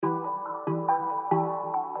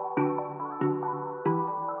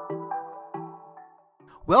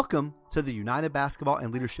Welcome to the United Basketball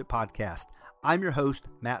and Leadership Podcast. I'm your host,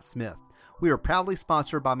 Matt Smith. We are proudly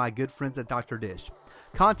sponsored by my good friends at Dr. Dish.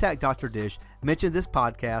 Contact Dr. Dish, mention this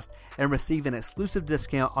podcast, and receive an exclusive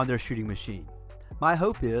discount on their shooting machine. My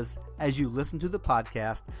hope is, as you listen to the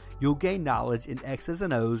podcast, you'll gain knowledge in X's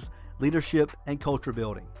and O's, leadership, and culture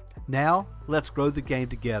building. Now, let's grow the game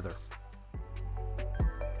together.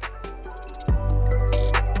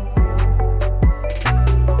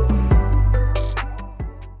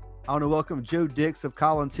 I want to welcome Joe Dix of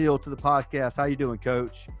Collins Hill to the podcast. How you doing,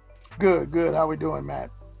 Coach? Good. How we doing,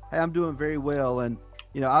 Matt? Hey, I'm doing very well. And,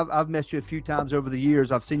 you know, I've met you a few times over the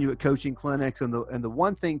years. I've seen you at coaching clinics. And the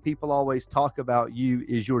one thing people always talk about you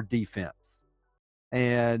is your defense.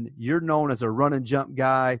 And you're known as a run and jump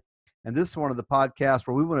guy. And this is one of the podcasts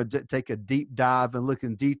where we want to take a deep dive and look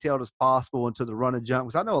in detailed as possible into the run and jump.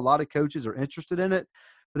 Because I know a lot of coaches are interested in it,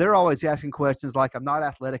 but they're always asking questions like, I'm not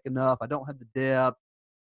athletic enough. I don't have the depth.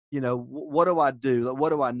 You know, what do I do? What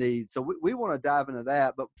do I need? So we want to dive into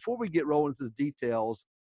that. But before we get rolling into the details,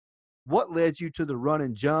 what led you to the run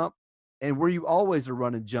and jump? And were you always a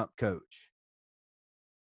run and jump coach?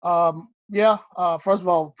 First of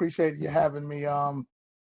all, appreciate you having me.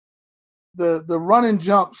 The run and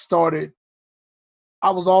jump started,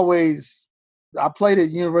 I played at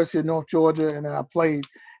University of North Georgia, and then I played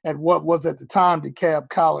at what was at the time DeKalb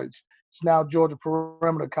College. It's now Georgia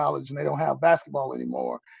Perimeter College, and they don't have basketball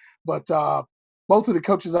anymore. But both of the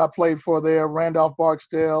coaches I played for there, Randolph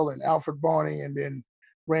Barksdale and Alfred Barney, and then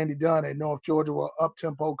Randy Dunn at North Georgia, were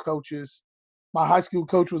up-tempo coaches. My high school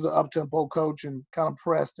coach was an up-tempo coach and kind of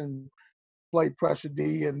pressed and played pressure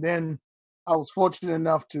D. And then I was fortunate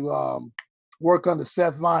enough to work under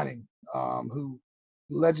Seth Vining, who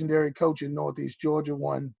legendary coach in Northeast Georgia,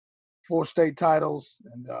 won 4 state titles,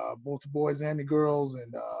 and both the boys and the girls.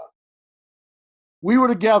 And we were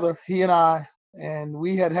together, he and I, and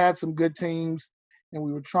we had some good teams, and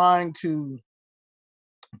we were trying to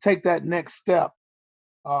take that next step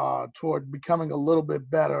toward becoming a little bit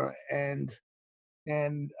better. And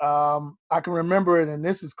I can remember it, and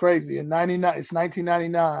this is crazy. In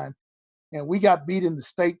 1999, and we got beat in the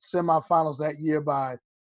state semifinals that year by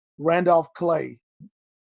Randolph Clay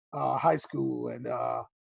High School. And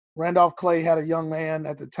Randolph Clay had a young man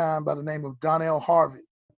at the time by the name of Donnell Harvey,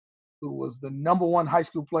 who was the #1 high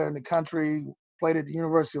school player in the country, played at the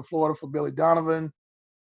University of Florida for Billy Donovan,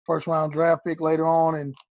 first-round draft pick later on,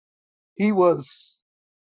 and he was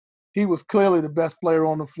clearly the best player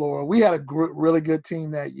on the floor. We had a really good team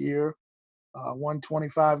that year, won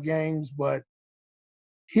 25 games, but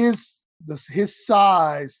his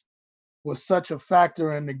size was such a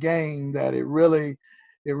factor in the game that it really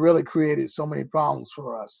created so many problems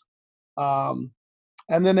for us. And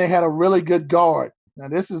then they had a really good guard. Now,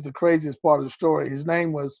 this is the craziest part of the story. His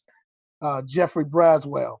name was Jeffrey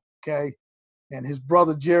Braswell, okay? And his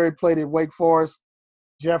brother Jerry played at Wake Forest.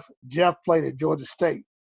 Jeff played at Georgia State.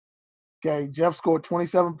 Okay, Jeff scored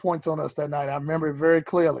 27 points on us that night. I remember it very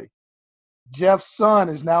clearly. Jeff's son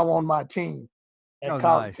is now on my team at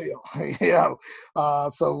Collins Hill.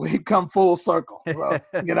 So we come full circle. So,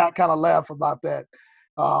 I kind of laugh about that.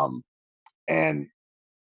 And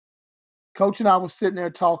Coach and I was sitting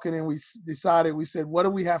there talking, and we said, what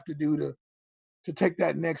do we have to do to take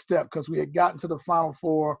that next step? Because we had gotten to the Final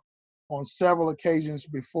Four on several occasions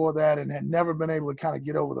before that and had never been able to kind of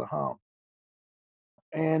get over the hump.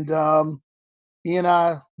 And he and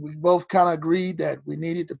I, we both kind of agreed that we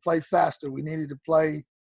needed to play faster. We needed to play,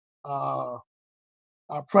 our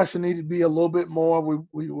pressure needed to be a little bit more.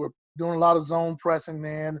 We were doing a lot of zone pressing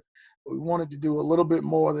then. We wanted to do a little bit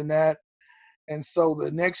more than that. And so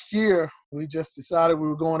the next year, we just decided we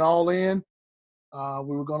were going all in.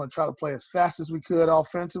 We were going to try to play as fast as we could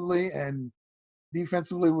offensively, and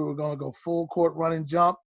defensively, we were going to go full court run and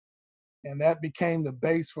jump. And that became the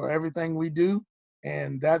base for everything we do.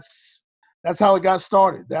 And that's how it got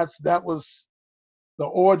started. That was the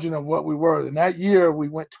origin of what we were. And that year, we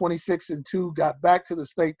went 26-2, got back to the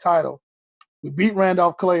state title. We beat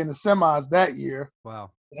Randolph Clay in the semis that year.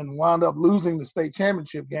 Wow. And wound up losing the state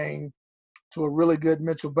championship game to a really good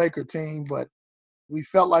Mitchell Baker team. But we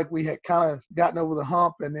felt like we had kind of gotten over the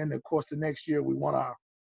hump. And then, of course, the next year we won our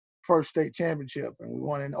first state championship. And we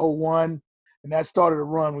won in 2001. And that started a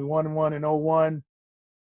run. We won one in 2001.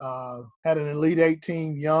 Had an Elite 8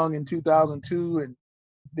 team, Young, in 2002, and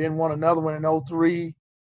then won another one in 2003.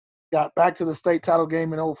 Got back to the state title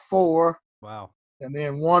game in 2004. Wow. And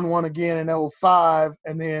then won one again in 2005,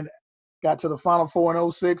 and then got to the Final Four in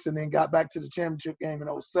 2006, and then got back to the championship game in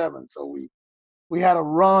 2007. So we had a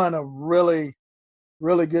run of really,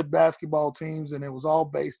 really good basketball teams, and it was all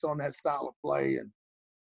based on that style of play. And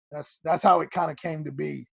That's how it kind of came to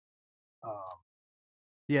be. Um,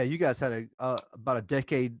 Yeah, you guys had about a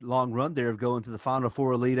decade-long run there of going to the Final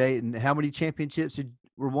Four, Elite Eight, and how many championships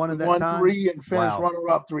were won we in that won time? 3 and finished Wow.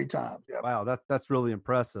 runner-up 3 times. Yep. Wow, that's really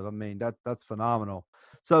impressive. I mean, that's phenomenal.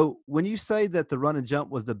 So when you say that the run and jump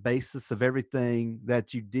was the basis of everything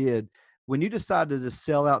that you did, when you decided to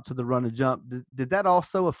sell out to the run and jump, did that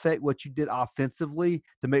also affect what you did offensively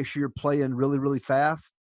to make sure you're playing really, really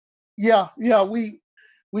fast? Yeah. We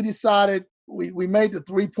decided we made the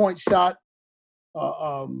 3-point shot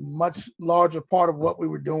a much larger part of what we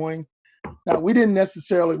were doing. Now we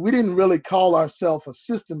didn't really call ourselves a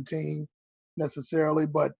system team necessarily,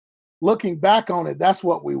 but looking back on it, that's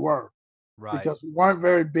what we were Right. because we weren't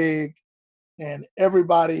very big and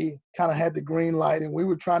everybody kind of had the green light and we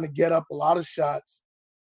were trying to get up a lot of shots.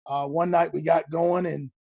 One night we got going and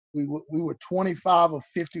we were 25 of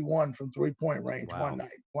 51 from 3-point range one Wow.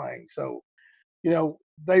 night playing. So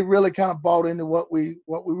they really kind of bought into what we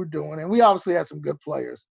were doing, and we obviously had some good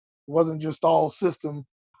players. It wasn't just all system,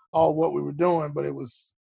 all what we were doing, but it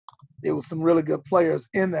was some really good players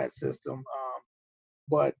in that system.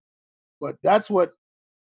 But that's what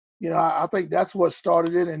I think that's what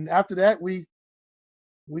started it, and after that we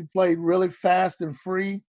played really fast and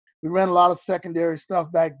free. We ran a lot of secondary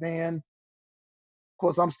stuff back then. Of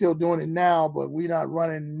course, I'm still doing it now, but we're not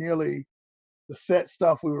running nearly the set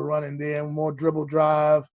stuff we were running then, more dribble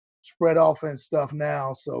drive, spread offense stuff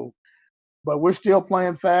now. So, but we're still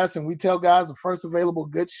playing fast, and we tell guys the first available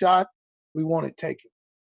good shot, we want it taken.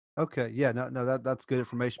 Okay. Yeah. No. That's good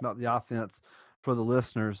information about the offense for the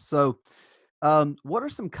listeners. So, what are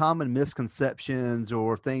some common misconceptions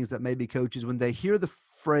or things that maybe coaches, when they hear the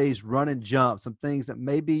phrase "run and jump," some things that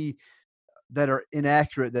maybe that are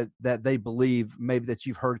inaccurate that they believe, maybe that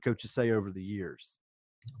you've heard coaches say over the years?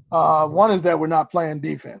 One is that we're not playing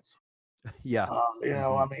defense. Yeah. I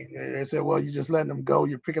Hmm. mean, they said, well, you're just letting them go.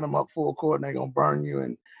 You're picking them up full court, and they're gonna burn you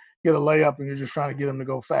and get a layup, and you're just trying to get them to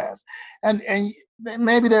go fast. And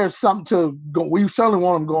maybe there's something to go. We certainly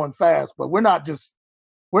want them going fast, but we're not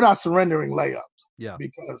surrendering layups Yeah.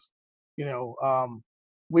 because you know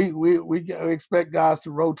we expect guys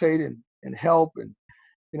to rotate and help, and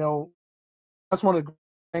you know that's one of the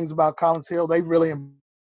things about Collins Hill. They really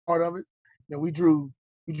part of it. We drew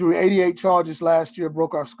 88 charges last year,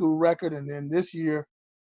 broke our school record, and then this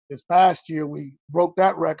past year, we broke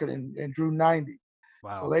that record and drew 90. So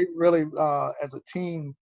Wow. they really, as a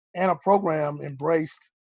team and a program,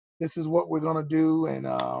 embraced this is what we're going to do, and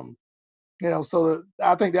I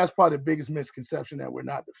think that's probably the biggest misconception that we're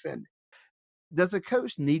not defending. Does a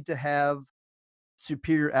coach need to have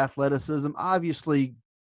superior athleticism? Obviously,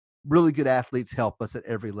 really good athletes help us at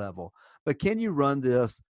every level, but can you run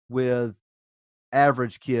this with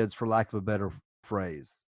average kids, for lack of a better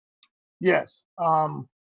phrase? Yes,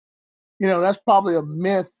 that's probably a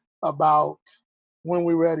myth about when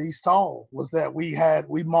we were at East Hall was that we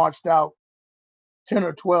marched out 10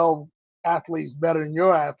 or 12 athletes better than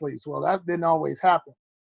your athletes. Well, that didn't always happen.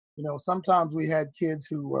 Sometimes we had kids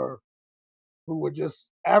who were just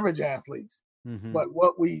average athletes. Hmm. But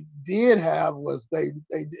what we did have was they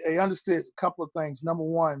understood a couple of things. Number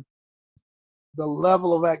one, the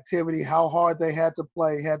level of activity, how hard they had to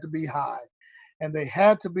play, had to be high, and they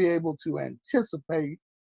had to be able to anticipate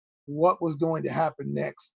what was going to happen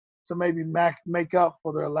next to maybe make up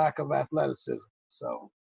for their lack of athleticism.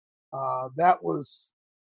 So that was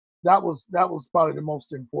probably the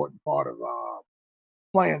most important part of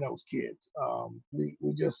playing those kids. We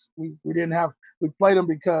didn't have we played them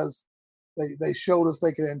because they showed us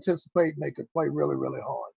they could anticipate and they could play really really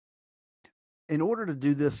hard. In order to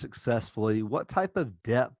do this successfully, what type of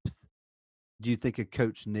depth do you think a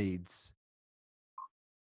coach needs?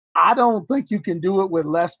 I don't think you can do it with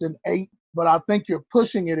less than 8, but I think you're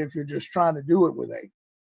pushing it if you're just trying to do it with 8.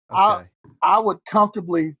 I Okay. I would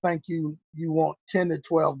comfortably think you want 10 to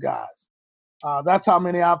 12 guys. That's how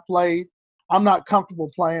many I've played. I'm not comfortable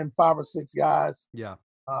playing 5 or 6 guys. Yeah.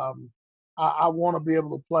 Um, I want to be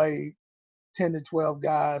able to play 10 to 12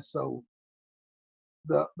 guys. So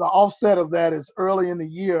the offset of that is early in the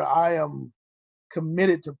year, I am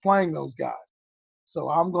committed to playing those guys. So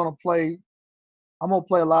I'm gonna play a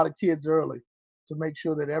lot of kids early to make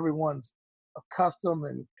sure that everyone's accustomed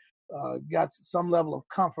and got some level of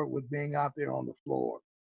comfort with being out there on the floor.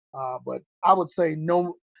 But I would say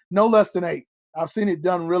no less than 8. I've seen it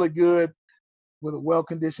done really good with a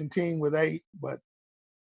well-conditioned team with 8, but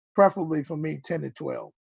preferably for me 10 to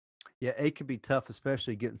 12. Yeah, it could be tough,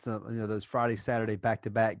 especially getting some, those Friday, Saturday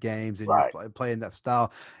back-to-back games, and you're Right. playing that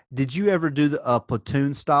style. Did you ever do the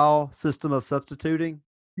platoon style system of substituting?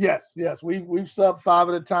 Yes. We've subbed 5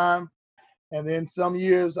 at a time. And then some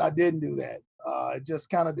years I didn't do that. It just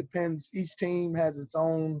kind of depends. Each team has its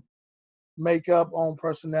own makeup, own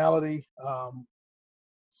personality.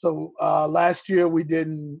 So last year we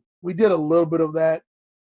didn't. We did a little bit of that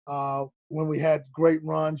when we had great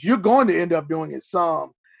runs. You're going to end up doing it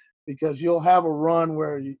some because you'll have a run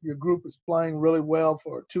where your group is playing really well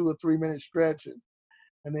for a 2 or 3 minute stretch,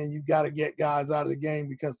 and then you've got to get guys out of the game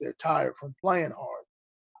because they're tired from playing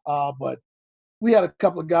hard. But we had a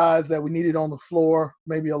couple of guys that we needed on the floor,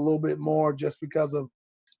 maybe a little bit more just because of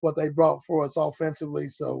what they brought for us offensively.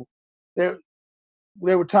 So there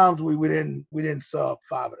were times we didn't sub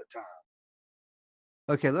 5 at a time.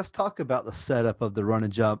 Okay, let's talk about the setup of the run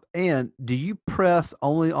and jump. And do you press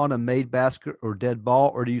only on a made basket or dead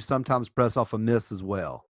ball, or do you sometimes press off a miss as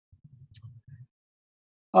well?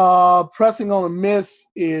 Pressing on a miss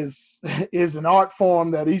is an art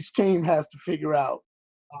form that each team has to figure out.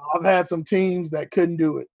 I've had some teams that couldn't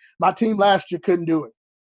do it. My team last year couldn't do it.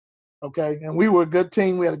 Okay, and we were a good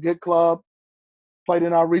team. We had a good club. Played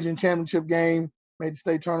in our region championship game, made the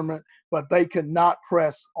state tournament, but they could not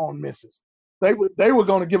press on misses. They were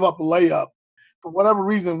going to give up a layup. For whatever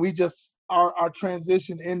reason, we just our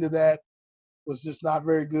transition into that was just not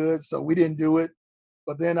very good, so we didn't do it.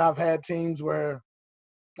 But then I've had teams where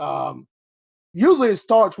usually it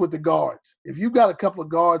starts with the guards. If you've got a couple of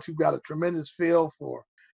guards who've got a tremendous feel for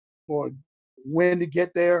when to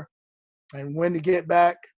get there and when to get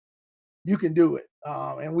back, you can do it.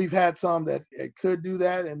 And we've had some that could do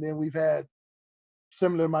that, and then we've had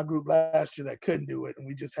similar to my group last year that couldn't do it, and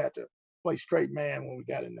we just had to play straight man when we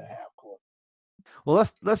got in the half court. Well,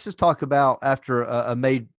 let's just talk about after a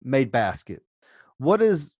made basket.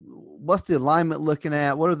 What's the alignment looking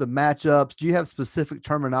at? What are the matchups? Do you have specific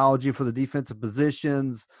terminology for the defensive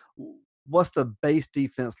positions? What's the base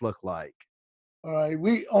defense look like? All right,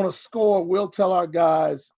 we on a score, we'll tell our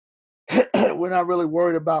guys we're not really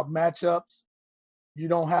worried about matchups. You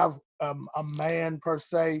don't have a man per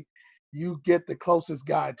se. You get the closest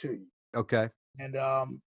guy to you. Okay. And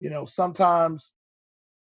sometimes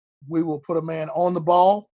we will put a man on the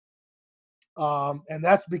ball, and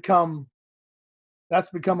that's become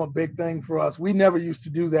a big thing for us. We never used to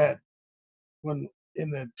do that when in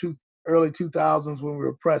the early 2000s when we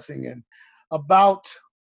were pressing, and about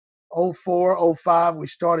 04, 05 we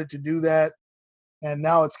started to do that, and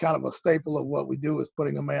now it's kind of a staple of what we do is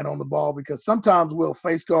putting a man on the ball because sometimes we'll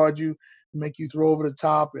face guard you, make you throw over the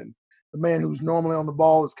top, and the man who's normally on the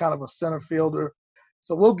ball is kind of a center fielder.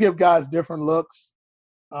 So we'll give guys different looks.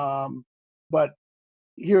 But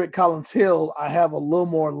here at Collins Hill, I have a little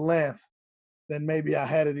more length than maybe I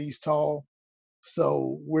had at East Hall.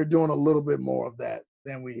 So we're doing a little bit more of that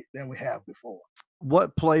than we have before.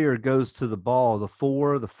 What player goes to the ball? The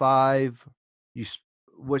 4, the 5?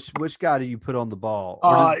 Which guy do you put on the ball?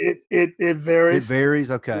 It varies. It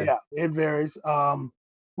varies. Okay. Yeah, it varies.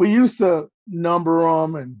 We used to number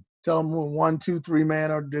them and tell them 1, 2, 3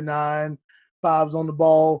 man are denying, 5's on the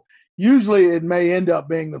ball. Usually it may end up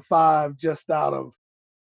being the 5 just out of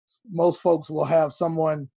most folks will have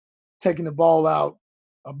someone taking the ball out,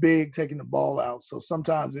 a big taking the ball out. So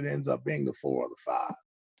sometimes it ends up being the 4 or the 5.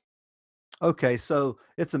 Okay, so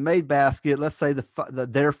it's a made basket. Let's say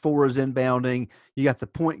their 4 is inbounding. You got the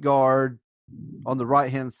point guard on the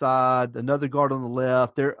right-hand side, another guard on the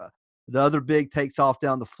left. The other big takes off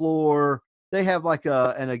down the floor. They have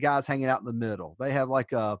and a guy's hanging out in the middle. They have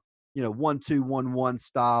 1-2-1-1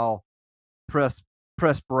 style press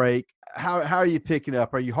break. How are you picking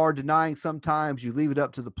up? Are you hard denying sometimes? You leave it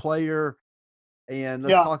up to the player? And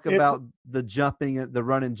let's talk about the jumping, the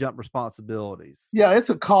run and jump responsibilities. Yeah, it's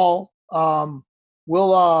a call.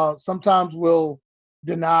 We'll sometimes we'll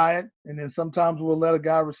deny it, and then sometimes we'll let a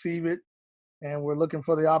guy receive it, and we're looking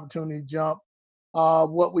for the opportunity to jump.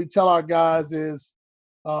 What we tell our guys is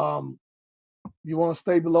you want to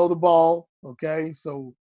stay below the ball, okay?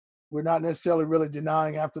 So we're not necessarily really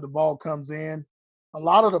denying after the ball comes in. A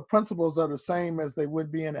lot of the principles are the same as they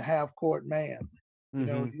would be in a half-court man.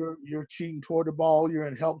 You're cheating toward the ball. You're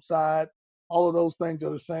in help side. All of those things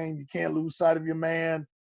are the same. You can't lose sight of your man.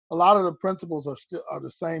 A lot of the principles are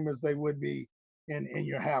the same as they would be in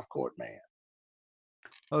your half-court man.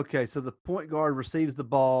 Okay, so the point guard receives the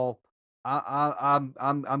ball.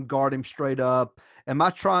 I'm guarding him straight up. Am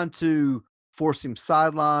I trying to force him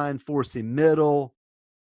sideline, force him middle?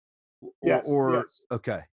 Yes.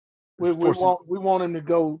 Okay. We want him to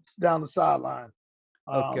go down the sideline.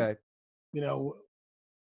 Okay.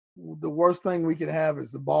 The worst thing we can have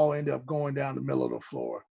is the ball end up going down the middle of the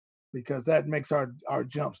floor because that makes our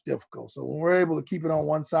jumps difficult. So when we're able to keep it on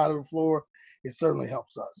one side of the floor, it certainly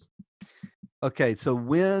helps us. Okay, so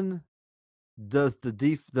when does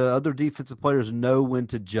the other defensive players know when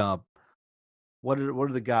to jump? What are the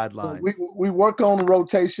So guidelines? we work on the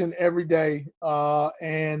rotation every day,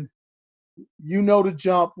 and you know to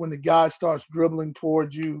jump when the guy starts dribbling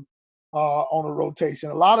towards you on a rotation.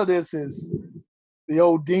 A lot of this is the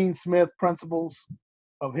old Dean Smith principles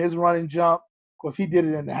of his running jump. Of course, he did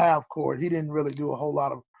it in the half court. He didn't really do a whole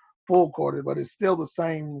lot of full court, but it's still the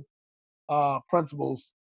same principles.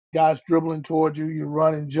 Guys dribbling towards you, you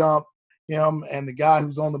run and jump him, and the guy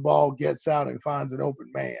who's on the ball gets out and finds an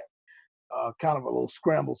open man. Kind of a little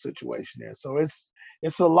scramble situation there. So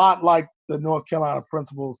it's a lot like the North Carolina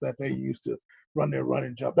principles that they used to run their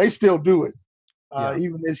running jump. They still do it.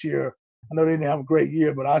 Even this year. I know they didn't have a great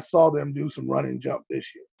year, but I saw them do some running jump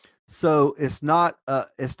this year. So it's not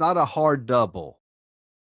a hard double.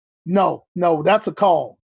 No, that's a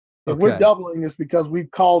call. If we're doubling, it's because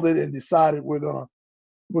we've called it and decided we're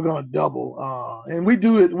gonna double. And we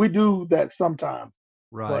do that sometimes.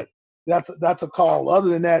 Right. But that's a call. Other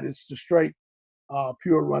than that, it's the straight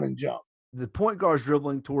pure running jump. The point guard's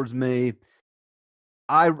dribbling towards me.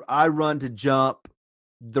 I run to jump.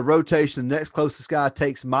 The rotation, the next closest guy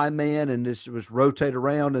takes my man and this was rotate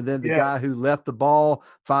around, and then the guy who left the ball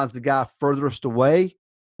finds the guy furthest away.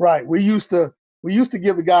 Right. We used to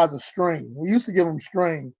give the guys a string. We used to give them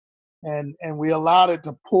string, and we allowed it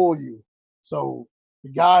to pull you. So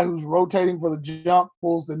the guy who's rotating for the jump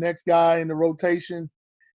pulls the next guy in the rotation,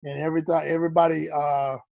 and everybody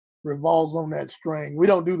revolves on that string. We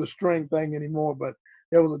don't do the string thing anymore, but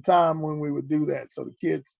there was a time when we would do that. So the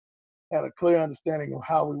kids had a clear understanding of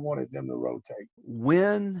how we wanted them to rotate.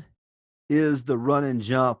 When is the run and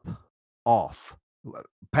jump off?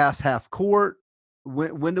 Past half court?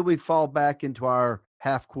 When do we fall back into our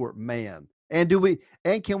half court man? And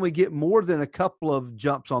can we get more than a couple of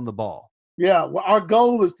jumps on the ball? Yeah, well, our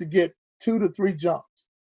goal is to get 2 to 3 jumps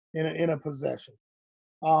in a possession.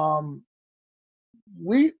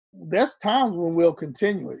 There's times when we'll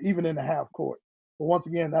continue it, even in the half court. But once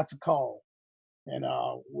again, that's a call. And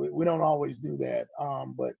we don't always do that.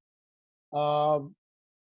 But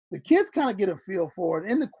the kids kind of get a feel for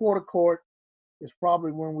it. In the quarter court is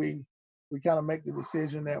probably when we kind of make the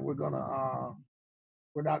decision that we're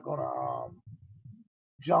not gonna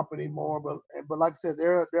jump anymore. But like I said,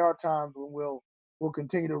 there are times when we'll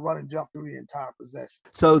continue to run and jump through the entire possession.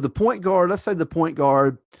 So the point guard, let's say the point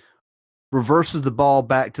guard reverses the ball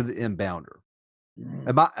back to the inbounder.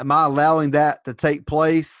 Am I allowing that to take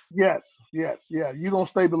place? Yes. Yeah. You're gonna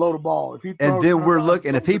stay below the ball. And then we're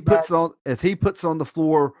looking. If he puts it on the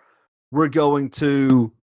floor, we're going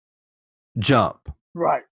to jump.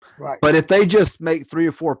 Right. But if they just make 3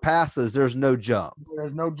 or 4 passes, there's no jump.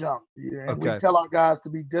 There's no jump. Yeah. And we tell our guys to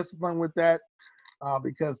be disciplined with that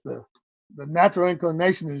because the natural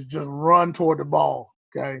inclination is just run toward the ball.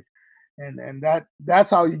 Okay. And that's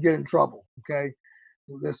how you get in trouble. Okay.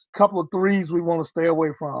 There's a couple of threes we want to stay away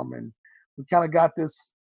from, and we kind of got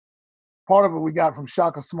this. Part of it we got from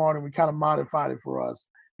Shaka Smart, and we kind of modified it for us.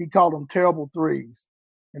 He called them terrible threes,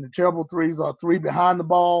 and the terrible threes are 3 behind the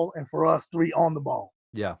ball, and for us 3 on the ball.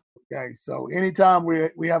 Yeah. Okay. So anytime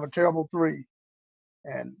we have a terrible 3,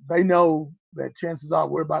 and they know that chances are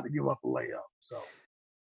we're about to give up a layup. So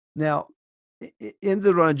now, in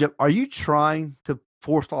the run and jump, are you trying to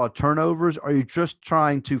force a lot of turnovers? Or are you just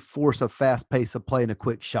trying to force a fast pace of play and a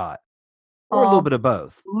quick shot, or a little bit of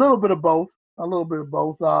both? A little bit of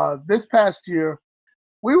both. This past year,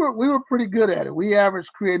 we were pretty good at it. We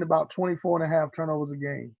averaged creating about 24.5 turnovers a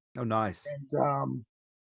game. Oh, nice. And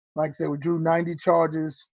like I said, we drew 90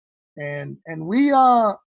 charges, and we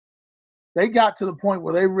they got to the point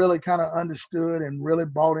where they really kind of understood and really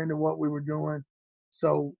bought into what we were doing.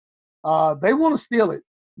 So they want to steal it.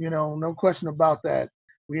 No question about that.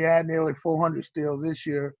 We had nearly 400 steals this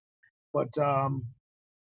year, but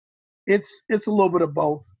it's a little bit of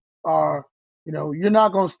both. You're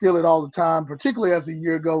not going to steal it all the time, particularly as the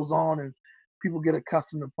year goes on and people get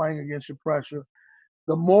accustomed to playing against your pressure.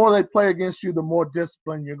 The more they play against you, the more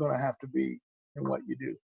disciplined you're going to have to be in what you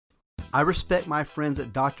do. I respect my friends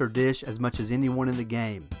at Dr. Dish as much as anyone in the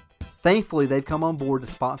game. Thankfully, they've come on board to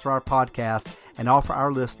sponsor our podcast and offer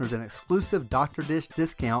our listeners an exclusive Dr. Dish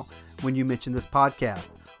discount when you mention this podcast.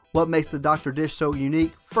 What makes the Dr. Dish so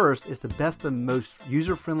unique? First, it's the best and most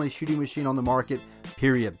user-friendly shooting machine on the market,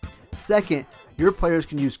 period. Second, your players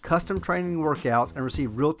can use custom training workouts and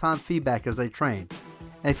receive real-time feedback as they train.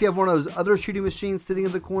 And if you have one of those other shooting machines sitting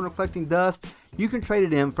in the corner collecting dust, you can trade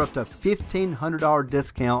it in for up to $1,500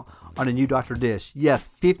 discount on a new Dr. Dish. Yes,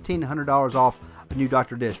 $1,500 off a new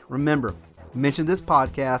Dr. Dish. Remember, mention this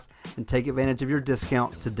podcast and take advantage of your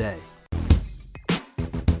discount today.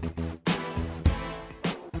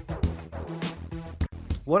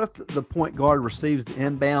 What if the point guard receives the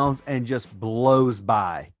inbounds and just blows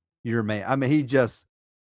by your man? I mean, he just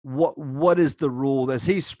what is the rule? Is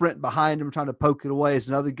he sprinting behind him trying to poke it away? Is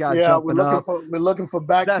another guy Yeah, we're jumping looking up? for we're looking for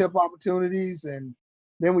back That's tip opportunities, and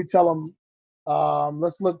then we tell them,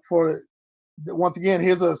 let's look for. Once again,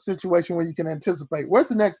 here's a situation where you can anticipate where's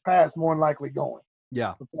the next pass more than likely going.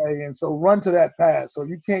 yeah. Okay, and so run to that pass. So if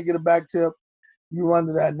you can't get a back tip, you run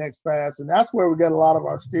to that next pass, and that's where we get a lot of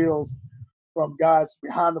our steals from guys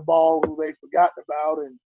behind the ball who they've forgotten about,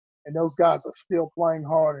 and those guys are still playing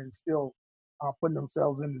hard and still putting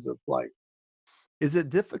themselves into the play. Is it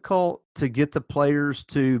difficult to get the players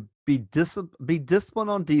to be disciplined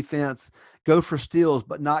on defense, go for steals,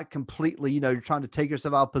 but not completely? You're trying to take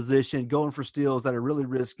yourself out of position, going for steals that are really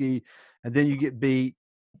risky, and then you get beat.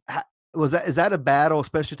 Is that a battle,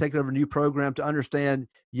 especially taking over a new program, to understand?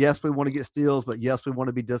 Yes, we want to get steals, but yes, we want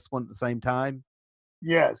to be disciplined at the same time.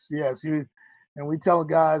 Yes, yes. And we tell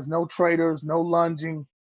guys no traders, no lunging.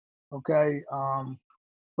 Okay,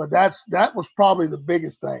 but that was probably the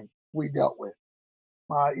biggest thing we dealt with.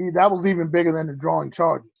 That was even bigger than the drawing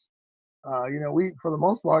charges. We, for the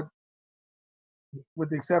most part, with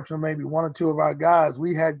the exception of maybe one or two of our guys,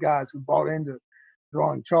 we had guys who bought into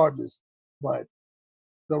drawing charges. But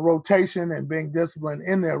the rotation and being disciplined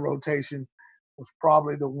in their rotation was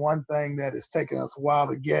probably the one thing that has taken us a while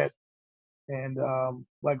to get. And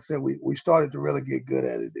like I said, we started to really get good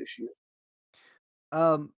at it this year.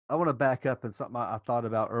 I want to back up and something I thought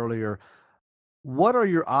about earlier. What are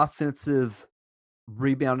your offensive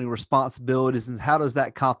rebounding responsibilities, and how does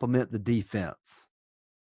that complement the defense?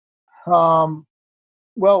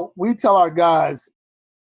 Well, we tell our guys,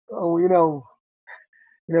 oh, you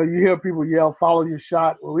hear people yell, "Follow your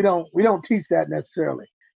shot." Well, we don't teach that necessarily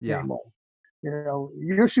Yeah. anymore.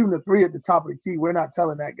 You're shooting a three at the top of the key. We're not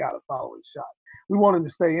telling that guy to follow his shot. We want him to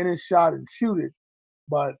stay in his shot and shoot it,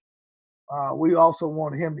 but we also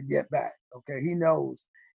want him to get back. Okay, he knows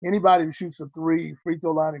anybody who shoots a three, free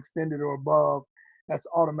throw line extended or above, that's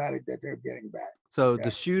automatic that they're getting back. So Okay?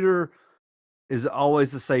 the shooter is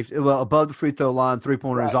always the safety. Well, above the free throw line,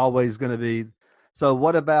 3-pointer is Right. always going to be. So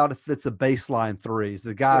what about if it's a baseline three? Is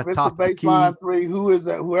the guy If it's a top of the baseline key? three, who is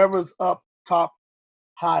that? Whoever's up top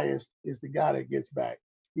highest is the guy that gets back,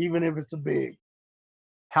 even if it's a big.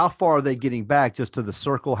 How far are they getting back? Just to the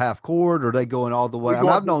circle, half court, or are they going all the way? I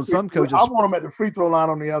mean, I've known some I coaches. want them at the free throw line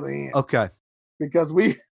on the other end. Okay. Because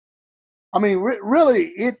really,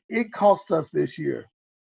 it cost us this year,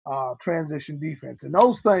 transition defense, and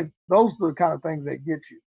those are the kind of things that get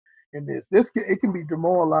you in this. It can be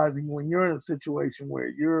demoralizing when you're in a situation where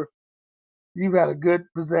you've had a good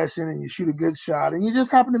possession and you shoot a good shot and you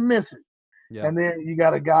just happen to miss it, Yeah. and then you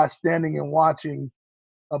got a guy standing and watching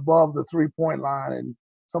above the 3-point line, and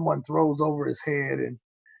someone throws over his head,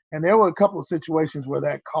 and there were a couple of situations where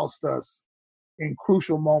that cost us in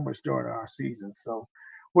crucial moments during our season. So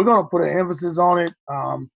we're going to put an emphasis on it.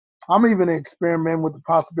 I'm even experimenting with the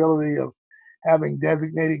possibility of having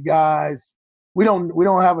designated guys. We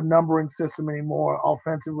don't have a numbering system anymore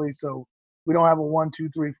offensively, so we don't have a 1, 2,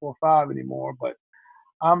 3, 4, 5 anymore. But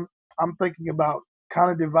I'm thinking about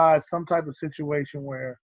kind of devise some type of situation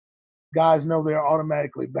where guys know they're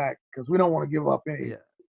automatically back, because we don't want to give up any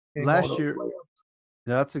Last year, layups.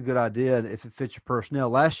 no, that's a good idea if it fits your personnel.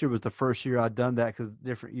 Last year was the first year I'd done that, because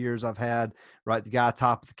different years I've had, right, the guy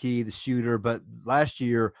top of the key, the shooter. But last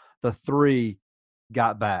year, the three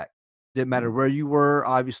got back. Didn't matter where you were.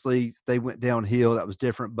 Obviously, they went downhill. That was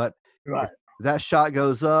different. But Right. if that shot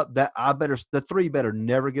goes up, the three better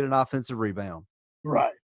never get an offensive rebound.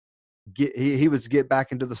 Right. He was get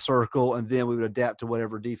back into the circle, and then we would adapt to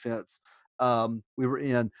whatever defense we were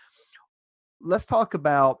in. Let's talk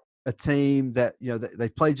about a team that they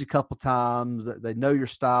played you a couple times. They know your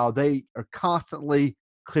style. They are constantly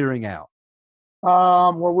clearing out.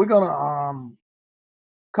 Well, we're gonna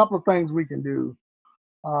couple of things we can do.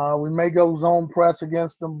 We may go zone press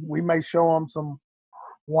against them. We may show them some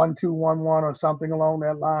 1-2-1-1 or something along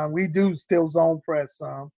that line. We do still zone press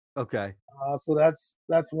some. Okay. So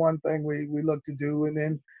that's one thing we look to do. And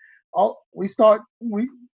then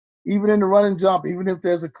even in the run and jump, even if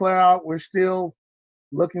there's a clear out, we're still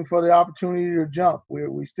looking for the opportunity to jump.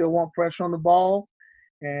 We still want pressure on the ball.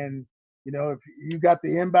 And, if you got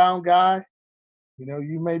the inbound guy,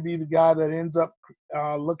 you may be the guy that ends up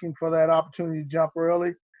looking for that opportunity to jump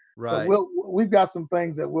early. Right. So we've got some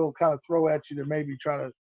things that we'll kind of throw at you to maybe try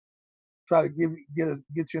to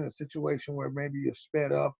get you in a situation where maybe you're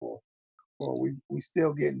sped up or we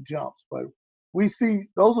still getting jumps. But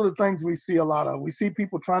those are the things we see a lot of. We see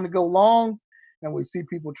people trying to go long, and we see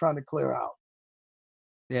people trying to clear out.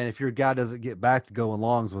 And if your guy doesn't get back to going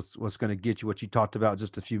longs, what's going to get you what you talked about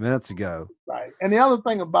just a few minutes ago. Right. And the other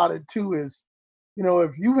thing about it too is,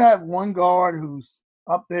 if you have one guard who's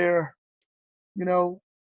up there,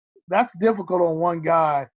 that's difficult on one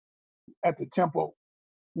guy at the tempo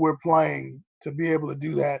we're playing to be able to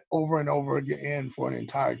do that over and over again for an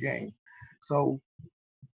entire game. So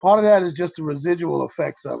part of that is just the residual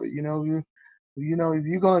effects of it. If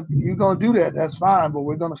you're gonna do that, that's fine. But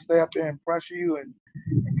we're gonna stay up there and pressure you and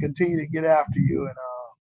continue to get after you,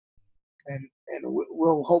 and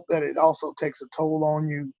we'll hope that it also takes a toll on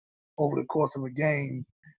you over the course of a game,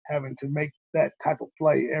 having to make that type of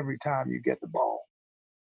play every time you get the ball.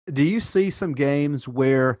 Do you see some games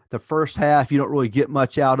where the first half you don't really get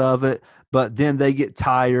much out of it, but then they get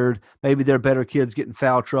tired? Maybe they're better kids get in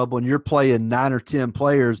foul trouble, and you're playing 9 or 10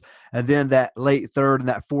 players, and then that late third and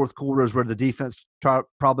that fourth quarter is where the defense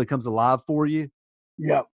probably comes alive for you.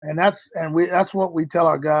 Yep, and that's what we tell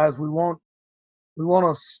our guys. We want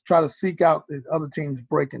to try to seek out the other team's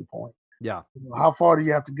breaking point. Yeah, how far do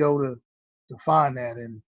you have to go to find that?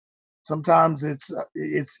 And sometimes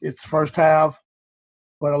it's first half.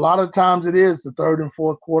 But a lot of times it is the third and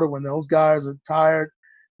fourth quarter when those guys are tired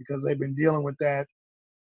because they've been dealing with that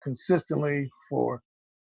consistently for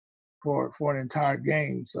an entire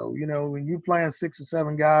game. So, when you're playing 6 or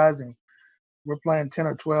 7 guys and we're playing 10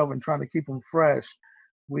 or 12 and trying to keep them fresh,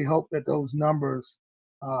 we hope that those numbers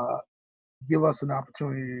give us an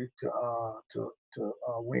opportunity to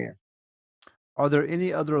win. Are there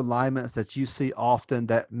any other alignments that you see often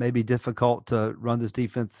that may be difficult to run this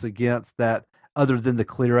defense against that other than the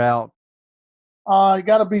clear out? You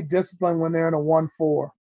got to be disciplined when they're in a 1-4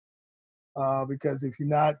 because if you're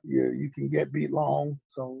not, you can get beat long.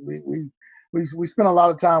 So we spend a lot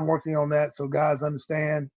of time working on that so guys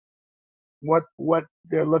understand what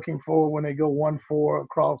they're looking for when they go 1-4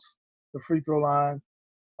 across the free throw line.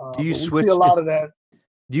 Do you switch? We see a lot of that.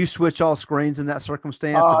 Do you switch all screens in that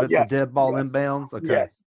circumstance if it's yes, a dead ball yes, inbounds? Okay.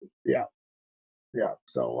 Yes. Yeah.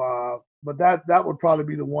 So, but that would probably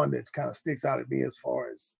be the one that kind of sticks out at me as far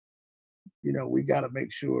as, we got to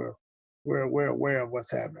make sure we're aware of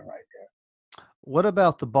what's happening right there. What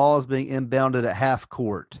about the balls being inbounded at half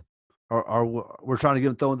court? Or we're trying to get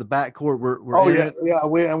them thrown in the back court?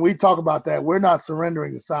 We talk about that. We're not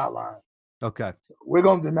surrendering the sideline. Okay. So we're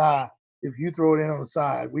going to deny if you throw it in on the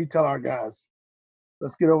side. We tell our guys,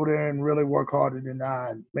 let's get over there and really work hard to deny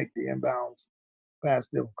and make the inbounds pass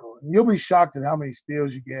difficult. And you'll be shocked at how many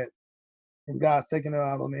steals you get from guys taking it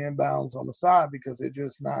out on the inbounds on the side because they're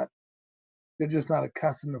just not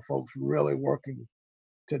accustomed to folks really working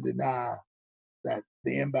to deny that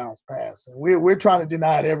the inbounds pass. And we're trying to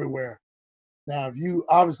deny it everywhere. Now, if you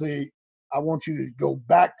obviously, I want you to go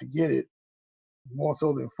back to get it more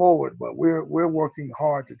so than forward, but we're working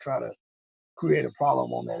hard to try to create a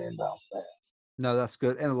problem on that inbounds pass. No, that's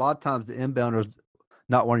good. And a lot of times the inbounder's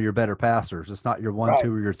not one of your better passers. It's not your 1,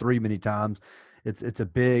 2, or your 3 many times. It's a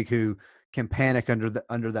big who can panic under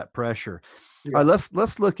that pressure. Yeah. All right,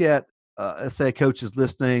 let's look at let's say a coach is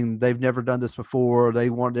listening. They've never done this before.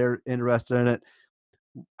 They're interested in it.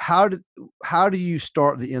 How do you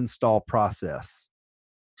start the install process?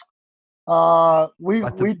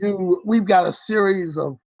 We've got a series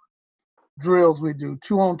of drills we do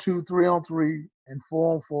 2-on-2, 3-on-3, and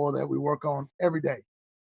 4-on-4 that we work on every day.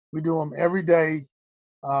 We do them every day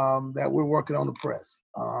that we're working on the press.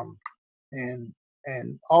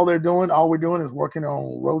 And all we're doing is working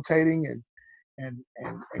on rotating and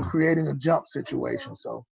creating a jump situation.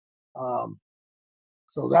 So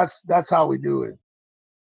that's how we do it.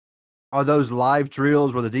 Are those live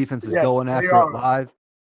drills where the defense is going after it live?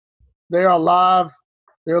 They are live.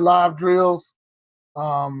 They're live drills.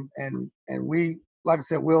 And we, like I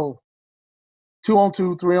said, we'll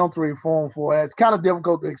 2-on-2, 3-on-3, 4-on-4. It's kind of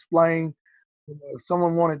difficult to explain. If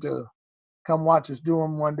someone wanted to come watch us do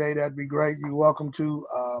them one day, that'd be great. You're welcome to.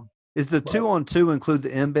 Is the 2-on-2 include the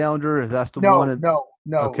inbounder? If that's the one? No.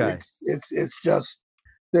 Okay. It's just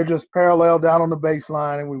they're just parallel down on the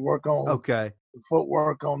baseline, and we work on the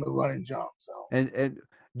footwork on the running jump. So and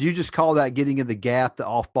do you just call that getting in the gap, the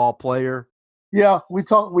off-ball player? Yeah, we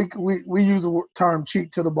use the term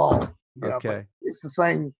cheat to the ball. Yeah, okay, it's the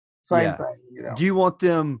same thing. Do you want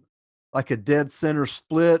them like a dead center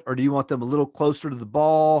split, or do you want them a little closer to the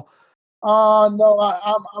ball? No,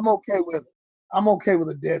 I'm okay with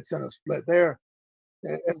a dead center split. There,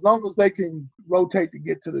 as long as they can rotate to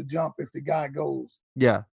get to the jump if the guy goes.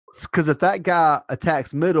 Yeah, because if that guy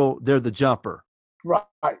attacks middle, they're the jumper. Right.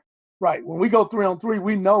 When we go 3-on-3,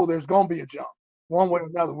 we know there's going to be a jump one way or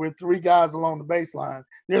another. We're 3 guys along the baseline.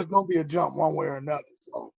 There's going to be a jump one way or another.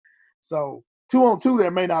 So 2-on-2,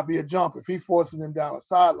 there may not be a jump. If he forces them down a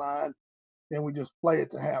sideline, then we just play it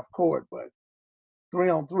to half court. But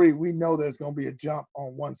 3-on-3, we know there's going to be a jump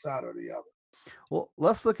on one side or the other. Well,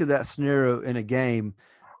 let's look at that scenario in a game.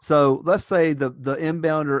 So let's say the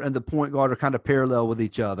inbounder and the point guard are kind of parallel with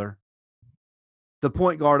each other. The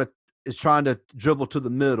point guard is trying to dribble to the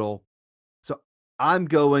middle. So I was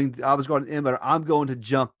guarding the inbounder. I'm going to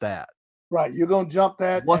jump that. Right. You're going to jump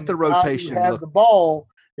that. What's the rotation? Who has the ball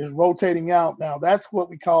is rotating out. Now, that's what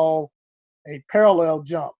we call a parallel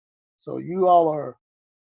jump. So you all are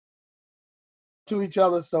to each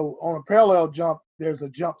other. So on a parallel jump, there's a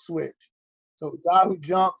jump switch. So the guy who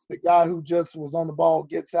jumps, the guy who just was on the ball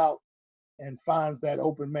gets out and finds that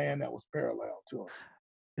open man that was parallel to him.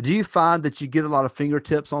 Do you find that you get a lot of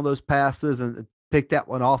fingertips on those passes and pick that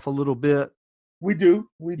one off a little bit? We do.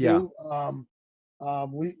 We do.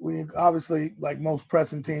 We obviously, like most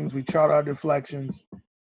pressing teams, we chart our deflections,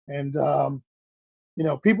 and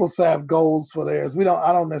people have goals for theirs. I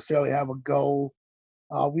don't necessarily have a goal.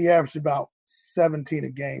 We averaged about 17 a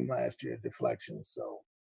game last year deflections. So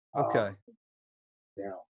okay,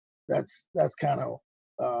 that's kind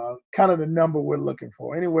of the number we're looking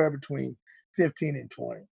for, anywhere between 15 and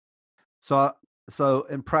 20. So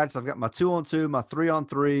in practice, I've got my 2-on-2, my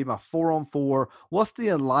 3-on-3, my 4-on-4. What's the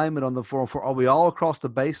alignment on the 4-on-4? Are we all across the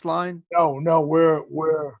baseline? No, we're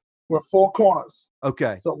four corners.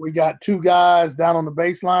 Okay. So we got two guys down on the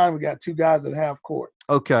baseline. We got two guys at half court.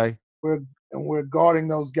 Okay. We're guarding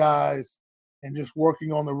those guys and just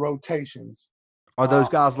working on the rotations. Are those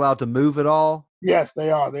guys allowed to move at all? Yes,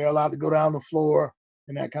 they are. They're allowed to go down the floor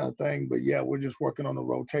and that kind of thing. But yeah, we're just working on the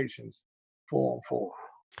rotations 4-on-4.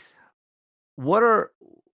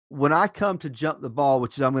 When I come to jump the ball,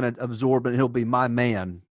 which is I'm going to absorb and he'll be my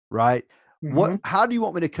man, right? Mm-hmm. How do you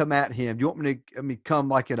want me to come at him? Do you want me to come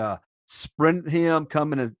like in a sprint him,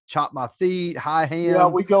 come in and chop my feet, high hands? Yeah,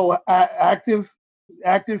 we go active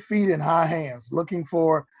feet and high hands, looking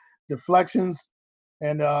for deflections.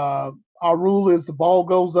 And our rule is the ball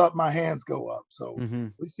goes up, my hands go up. So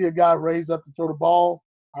we see a guy raise up to throw the ball,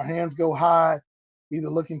 our hands go high, either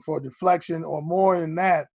looking for a deflection or more than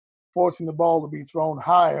that, forcing the ball to be thrown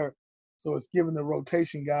higher. So it's giving the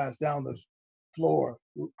rotation guys down the floor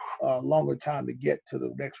longer time to get to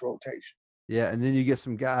the next rotation. Yeah, and then you get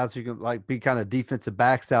some guys who can be kind of defensive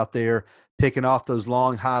backs out there picking off those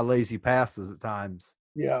long, high, lazy passes at times.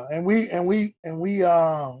 Yeah, and we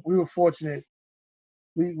were fortunate.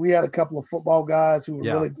 We had a couple of football guys who were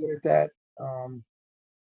really good at that,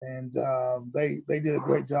 and they did a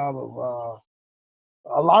great job of.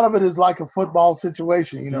 A lot of it is like a football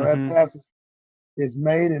situation, that pass is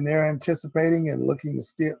made and they're anticipating and looking to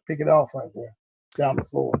pick it off right there down the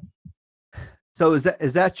floor. So is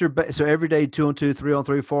that your so every day 2-on-2,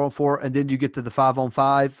 3-on-3, 4-on-4, and then you get to the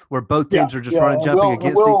 5-on-5 where both teams are just running jumping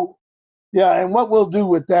against each? Yeah, and what we'll do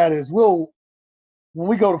with that is when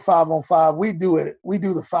we go to 5-on-5, we do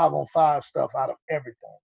the 5-on-5 stuff out of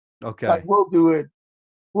everything. Okay. Like we'll do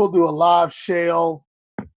a live shell,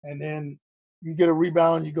 and then you get a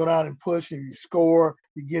rebound, you go down and push, and you score.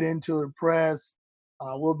 You get into it, press.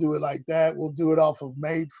 We'll do it like that. We'll do it off of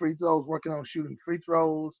made free throws, working on shooting free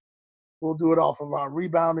throws. We'll do it off of our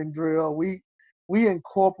rebounding drill. We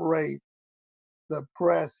incorporate the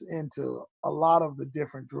press into a lot of the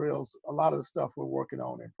different drills, a lot of the stuff we're working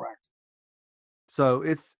on in practice. So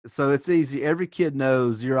it's easy. Every kid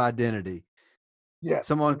knows your identity. Yes.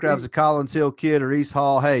 Someone grabs a Collins Hill kid or East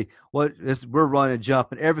Hall, hey, we're running,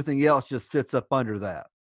 jumping. Everything else just fits up under that.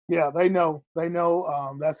 Yeah, they know.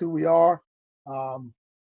 That's who we are.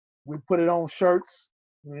 We put it on shirts.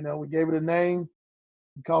 We gave it a name.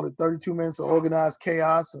 We called it 32 Minutes of Organized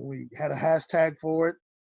Chaos, and we had a hashtag for it,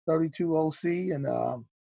 32OC.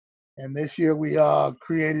 And this year we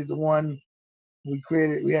created the one we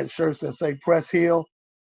had shirts that say Press Hill.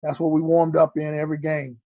 That's what we warmed up in every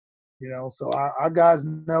game. So our guys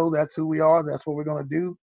know that's who we are. That's what we're going to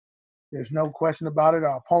do. There's no question about it.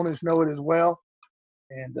 Our opponents know it as well.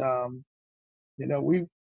 And,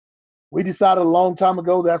 we decided a long time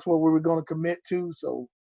ago that's what we were going to commit to. So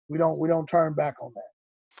we don't turn back on that.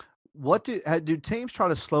 What do teams try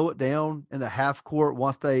to slow it down in the half court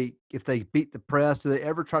if they beat the press? Do they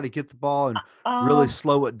ever try to get the ball and really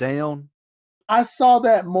slow it down? I saw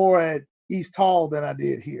that more at East Hall than I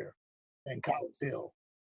did here in Collins Hill.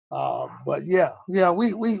 But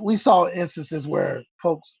we saw instances where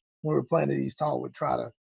folks, when we were playing at East Hall, would try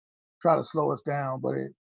to slow us down. But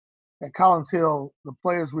at Collins Hill, the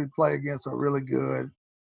players we play against are really good.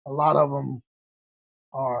 A lot of them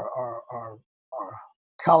are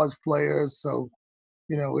college players, so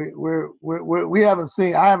I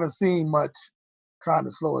haven't seen much trying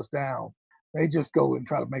to slow us down. They just go and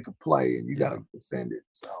try to make a play, and you got to defend it.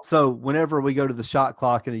 So whenever we go to the shot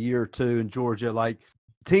clock in a year or two in Georgia, like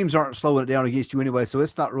teams aren't slowing it down against you anyway, so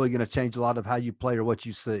it's not really going to change a lot of how you play or what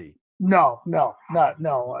you see. No.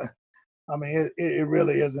 I mean, it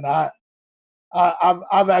really isn't.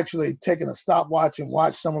 I've actually taken a stopwatch and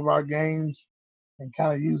watched some of our games, and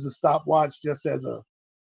kind of used the stopwatch just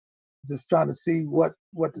trying to see what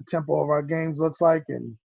the tempo of our games looks like,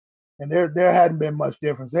 and there hadn't been much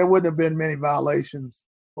difference. There wouldn't have been many violations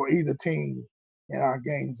for either team in our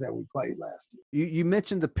games that we played last year. You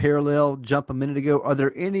mentioned the parallel jump a minute ago. Are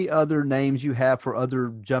there any other names you have for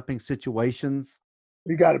other jumping situations?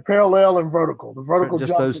 We got a parallel and vertical. The vertical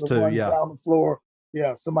just jumps those two, yeah. Down the floor.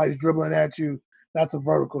 Yeah, somebody's dribbling at you. That's a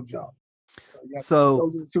vertical jump. So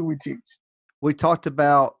those are the two we teach. We talked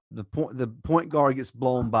about the point guard gets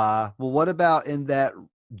blown by. Well, what about in that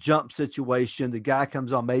jump situation? The guy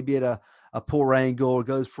comes on maybe at a poor angle or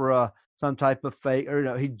goes for some type of fake,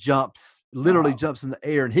 or he jumps, literally jumps in the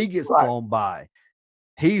air, and he gets blown by.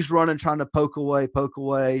 He's running, trying to poke away.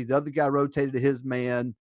 The other guy rotated to his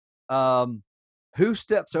man. Who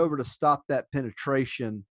steps over to stop that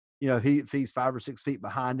penetration? If he's 5 or 6 feet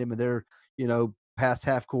behind him and they're, past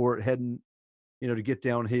half court heading, to get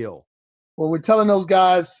downhill. Well, we're telling those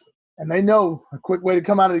guys, and they know a quick way to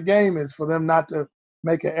come out of the game is for them not to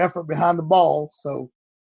make an effort behind the ball. So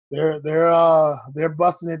they're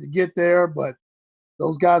busting it to get there, but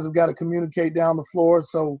those guys have got to communicate down the floor.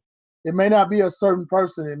 So it may not be a certain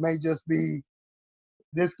person. It may just be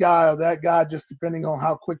this guy or that guy, just depending on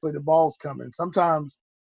how quickly the ball's coming. Sometimes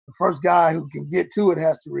the first guy who can get to it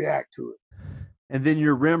has to react to it. And then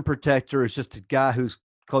your rim protector is just a guy who's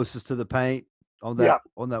closest to the paint on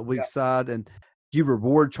that weak side. And do you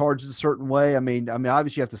reward charges a certain way? I mean,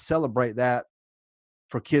 obviously you have to celebrate that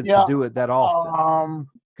for kids to do it that often,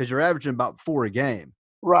 because you're averaging about 4 a game.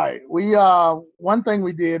 Right. We one thing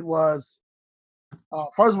we did was,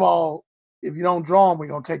 first of all, if you don't draw them, we're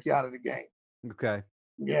gonna take you out of the game. Okay.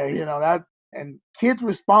 Yeah, that, and kids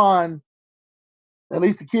respond. At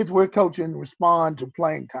least the kids we're coaching respond to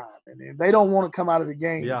playing time, and if they don't want to come out of the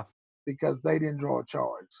game, because they didn't draw a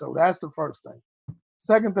charge. So that's the first thing.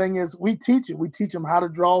 Second thing is we teach it. We teach them how to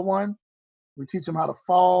draw one. We teach them how to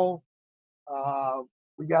fall.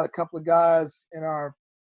 We got a couple of guys in our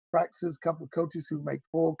practices, a couple of coaches who make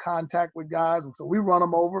full contact with guys. So we run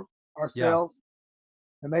them over ourselves. Yeah.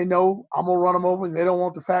 And they know I'm going to run them over, and they don't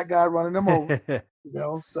want the fat guy running them over.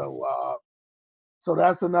 So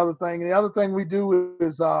that's another thing. And the other thing we do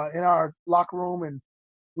is in our locker room, and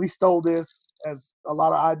we stole this, as a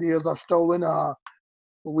lot of ideas are stolen.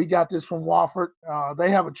 We got this from Wofford.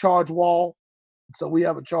 They have a charge wall. So we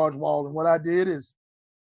have a charge wall. And what I did is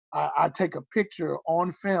I take a picture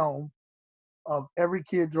on film of every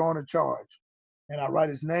kid drawing a charge, and I write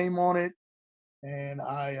his name on it, and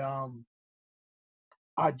I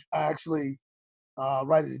actually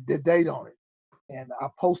write the date on it, and I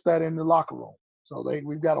post that in the locker room. So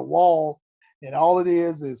we've got a wall, and all it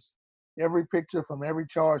is every picture from every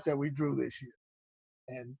charge that we drew this year,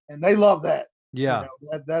 and they love that. Yeah,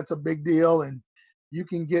 that's a big deal, and you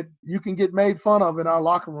can get made fun of in our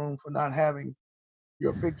locker room for not having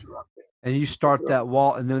your picture up there. And you start that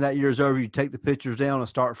wall, and then that year's over, you take the pictures down and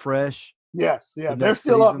start fresh. Yes, yeah, they're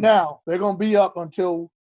still up now. They're gonna be up until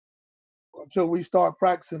we start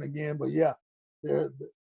practicing again. But yeah,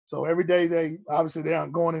 so every day they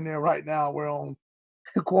aren't going in there right now. We're on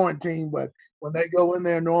quarantine, but when they go in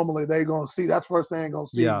there normally, they're gonna see. That's the first thing they're gonna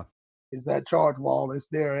see. Yeah. Is that charge wall? It's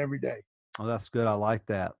there every day. Oh, that's good. I like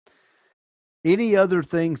that. Any other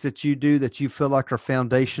things that you do that you feel like are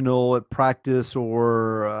foundational at practice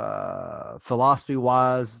or philosophy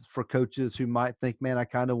wise for coaches who might think, man, I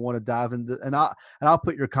kind of want to dive into, and I'll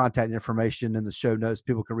put your contact information in the show notes.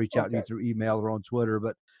 People can reach out to you through email or on Twitter,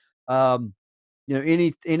 but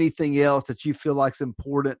anything else that you feel like is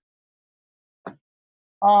important?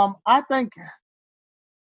 I think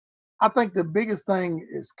the biggest thing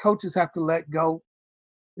is coaches have to let go.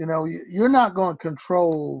 You're not going to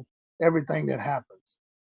control everything that happens.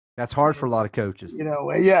 That's hard for a lot of coaches.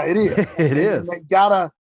 Yeah, it is. It is. They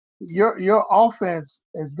gotta. Your offense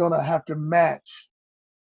is going to have to match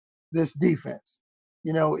this defense.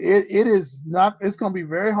 It is not. It's going to be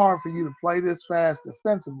very hard for you to play this fast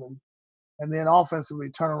defensively, and then offensively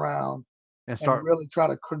turn around and really try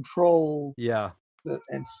to control. Yeah.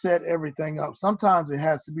 And set everything up. Sometimes it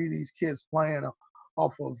has to be these kids playing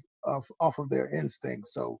off of their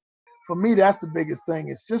instincts. So for me, that's the biggest thing.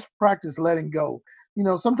 It's just practice letting go.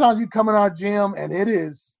 Sometimes you come in our gym and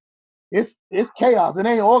it's chaos. It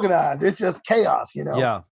ain't organized. It's just chaos.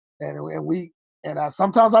 Yeah. And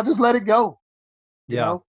sometimes I just let it go.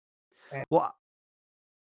 Yeah. Well,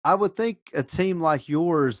 I would think a team like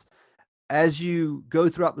yours, as you go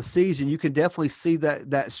throughout the season, you can definitely see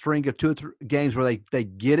that string of 2 or 3 games where they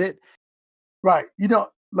get it. Right.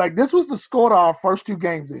 Like this was the score to our first 2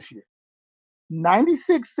 games this year.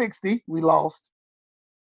 96-60, we lost.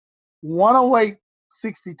 108-62.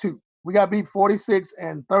 We got beat 46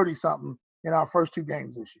 and 30 something in our first 2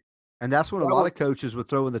 games this year. And that's when a lot of coaches would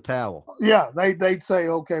throw in the towel. Yeah, they'd say,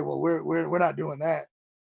 okay, well, we're not doing that.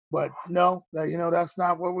 But no, that's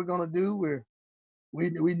not what we're going to do. We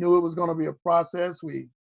knew it was going to be a process. We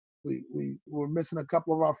were missing a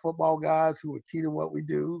couple of our football guys who were key to what we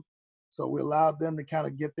do, so we allowed them to kind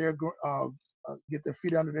of get their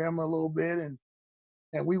feet under them a little bit,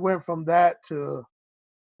 and we went from that to,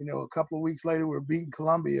 a couple of weeks later we were beating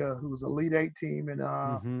Columbia, who was a Elite 8 team in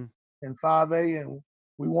 5A, and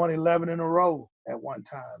we won 11 in a row at one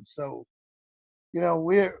time. So,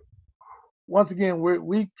 we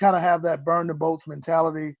kind of have that burn the boats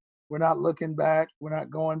mentality. We're not looking back. We're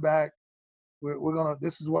not going back.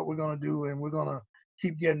 This is what we're gonna do, and we're gonna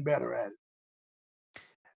keep getting better at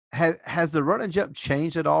it. Has the run and jump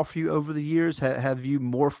changed at all for you over the years? Have you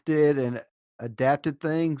morphed it and adapted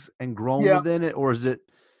things and grown within it, or is it?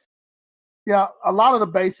 Yeah, a lot of the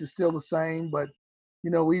base is still the same, but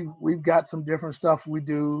we've got some different stuff we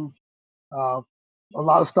do. A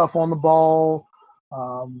lot of stuff on the ball.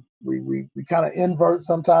 We kind of invert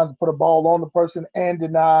sometimes, put a ball on the person and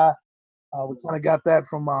deny. We kind of got that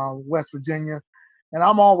from West Virginia. And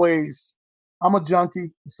I'm a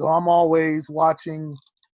junkie, so I'm always watching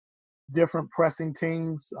different pressing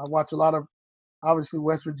teams. I watch a lot of, obviously,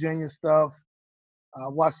 West Virginia stuff. I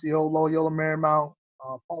watch the old Loyola Marymount,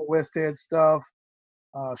 Paul Westhead stuff.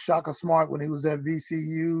 Shaka Smart when he was at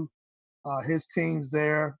VCU, his teams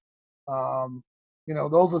there.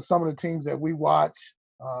 Those are some of the teams that we watch,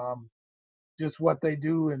 just what they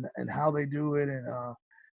do and how they do it. And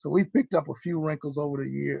so we picked up a few wrinkles over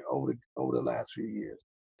the last few years.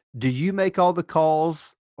 Do you make all the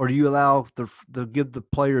calls, or do you allow give the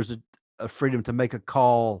players a freedom to make a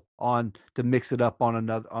call to mix it up on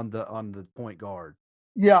the point guard?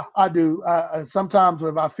 Yeah, I do. Sometimes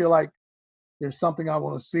if I feel like there's something I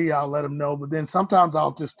want to see, I'll let them know. But then sometimes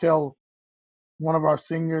I'll just tell one of our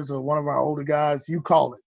seniors or one of our older guys, you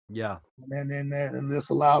call it. Yeah. And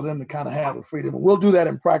just allow them to kind of have the freedom. And we'll do that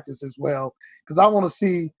in practice as well, because I want to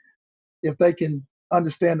see if they can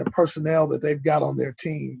understand the personnel that they've got on their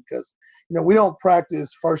team. Because, we don't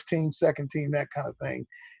practice first team, second team, that kind of thing.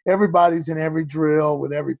 Everybody's in every drill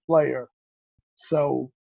with every player.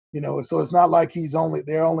 So, so it's not like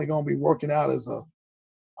they're only going to be working out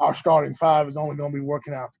our starting 5 is only going to be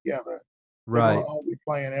working out together. Right. They're going to all be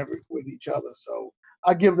playing with each other. So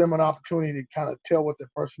I give them an opportunity to kind of tell what their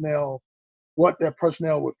personnel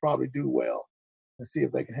would probably do well, and see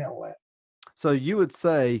if they can handle that. So you would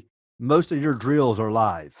say most of your drills are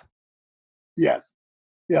live? Yes.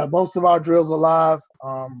 Yeah, most of our drills are live.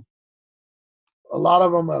 A lot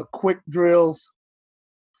of them are quick drills,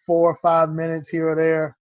 4 or 5 minutes here or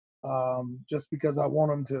there, just because I want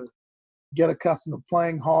them to get accustomed to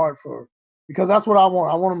playing hard because that's what I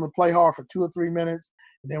want. I want them to play hard for 2 or 3 minutes,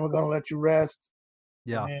 and then we're going to let you rest.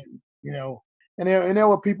 Yeah. And then, and there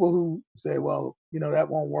were people who say, well, that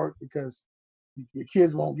won't work because your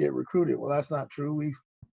kids won't get recruited. Well, that's not true.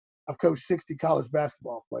 I've coached 60 college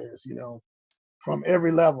basketball players, from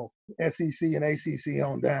every level, SEC and ACC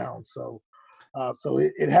on down. So,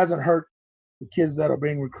 it hasn't hurt the kids that are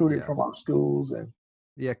being recruited from our schools. And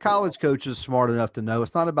yeah, college coaches smart enough to know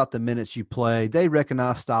it's not about the minutes you play. They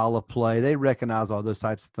recognize style of play. They recognize all those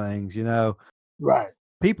types of things, Right.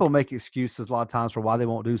 People make excuses a lot of times for why they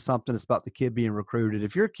won't do something. It's about the kid being recruited.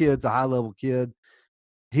 If your kid's a high level kid,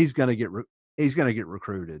 he's going to get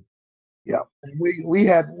recruited. Yeah. And we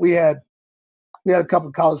had a couple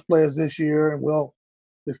of college players this year, and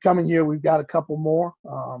this coming year we've got a couple more.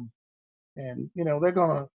 And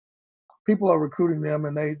people are recruiting them,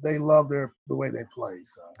 and they love the way they play.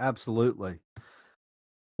 So absolutely.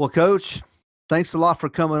 Well, Coach, thanks a lot for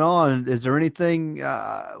coming on. Is there anything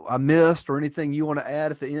I missed or anything you want to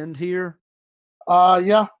add at the end here?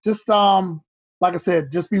 Yeah, just like I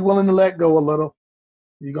said, just be willing to let go a little.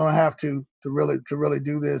 You're gonna have to really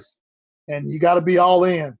do this, and you got to be all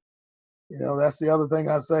in. That's the other thing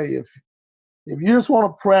I say. If you just want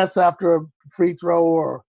to press after a free throw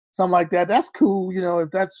or something like that, that's cool.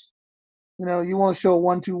 If that's you want to show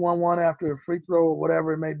 1-2-1-1 after a free throw or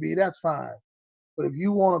whatever it may be, that's fine. But if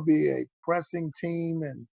you want to be a pressing team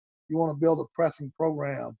and you want to build a pressing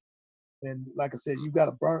program, then like I said, you got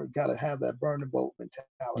to have that burn the boat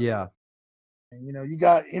mentality. Yeah.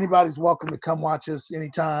 And anybody's welcome to come watch us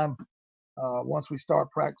anytime. Once we start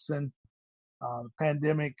practicing,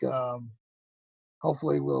 pandemic.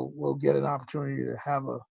 Hopefully we'll get an opportunity to have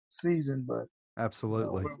a season, but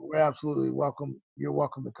Absolutely. We're absolutely welcome. You're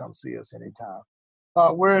welcome to come see us anytime.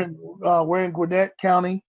 We're in Gwinnett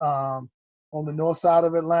County, on the north side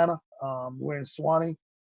of Atlanta. We're in Swanee.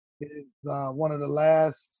 It's one of the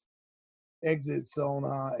last exits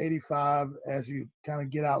on 85 as you kind of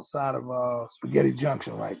get outside of Spaghetti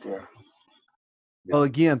Junction right there. Well,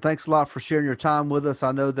 again, thanks a lot for sharing your time with us.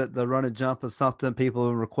 I know that the run and jump is something people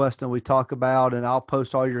are requesting we talk about, and I'll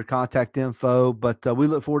post all your contact info. But we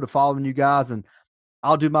look forward to following you guys, and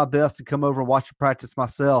I'll do my best to come over and watch you practice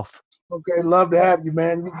myself. Okay, love to have you,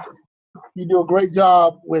 man. You do a great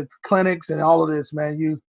job with clinics and all of this, man.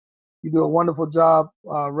 You do a wonderful job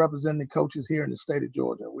representing the coaches here in the state of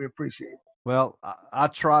Georgia. We appreciate it. Well, I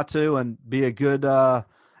try to and be a good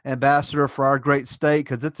ambassador for our great state,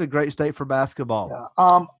 because it's a great state for basketball.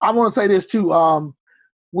 Yeah. I want to say this too.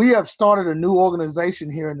 We have started a new organization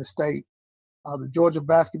here in the state, the Georgia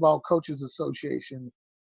Basketball Coaches Association,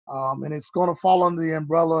 and it's going to fall under the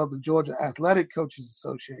umbrella of the Georgia Athletic Coaches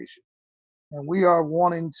Association. And we are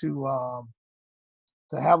wanting to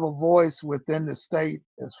have a voice within the state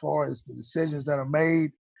as far as the decisions that are made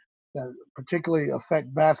that particularly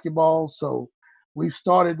affect basketball. So we've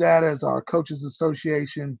started that as our coaches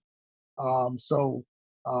association.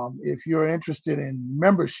 If you're interested in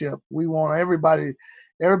membership, we want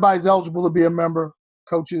everybody's eligible to be a member,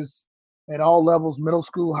 coaches at all levels, middle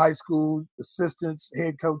school, high school, assistants,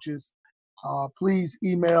 head coaches. Please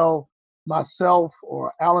email myself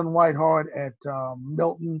or Alan Whitehart at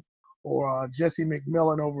Milton, or Jesse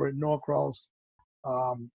McMillan over at Norcross,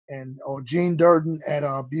 or Gene Durden at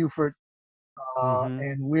Buford.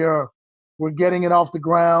 And we're getting it off the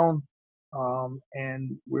ground,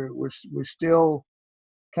 and we're still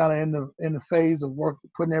kind of in the phase of work,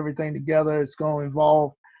 putting everything together.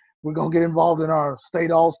 We're going to get involved in our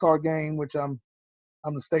state all-star game, which I'm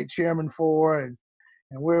the state chairman for, and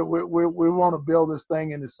we want to build this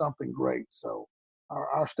thing into something great. So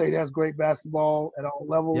our state has great basketball at all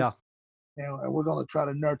levels. Yeah. And we're going to try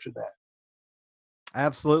to nurture that.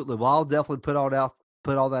 Absolutely. Well, I'll definitely put all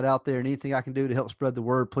that out there, and anything I can do to help spread the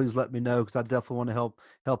word, please let me know, because I definitely want to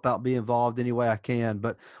help out, be involved any way I can.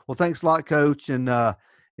 But well, thanks a lot, Coach, and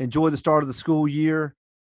enjoy the start of the school year.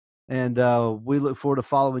 And we look forward to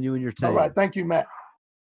following you and your team. All right. Thank you, Matt.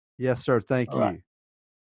 Yes, sir. Thank you. Right.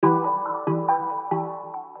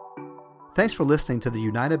 Thanks for listening to the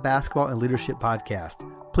United Basketball and Leadership Podcast.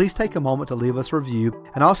 Please take a moment to leave us a review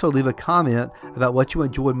and also leave a comment about what you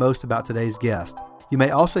enjoyed most about today's guest. You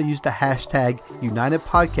may also use the hashtag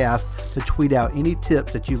UnitedPodcast to tweet out any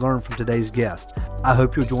tips that you learned from today's guest. I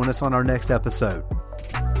hope you'll join us on our next episode.